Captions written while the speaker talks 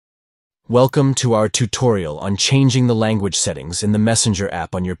Welcome to our tutorial on changing the language settings in the Messenger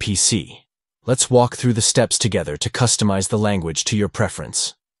app on your PC. Let's walk through the steps together to customize the language to your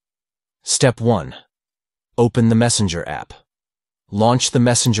preference. Step 1. Open the Messenger app. Launch the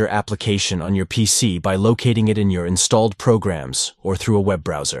Messenger application on your PC by locating it in your installed programs or through a web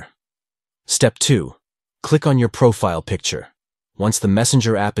browser. Step 2. Click on your profile picture. Once the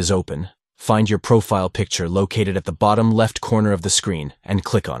Messenger app is open, find your profile picture located at the bottom left corner of the screen and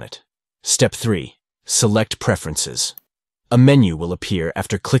click on it. Step 3. Select Preferences. A menu will appear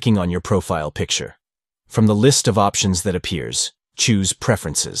after clicking on your profile picture. From the list of options that appears, choose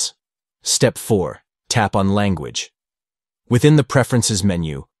Preferences. Step 4. Tap on Language. Within the Preferences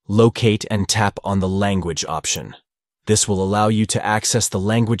menu, locate and tap on the Language option. This will allow you to access the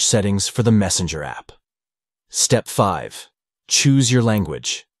language settings for the Messenger app. Step 5. Choose your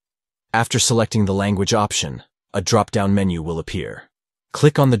language. After selecting the language option, a drop-down menu will appear.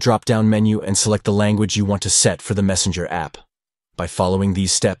 Click on the drop-down menu and select the language you want to set for the Messenger app. By following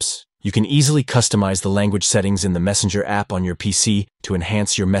these steps, you can easily customize the language settings in the Messenger app on your PC to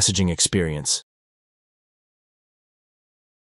enhance your messaging experience.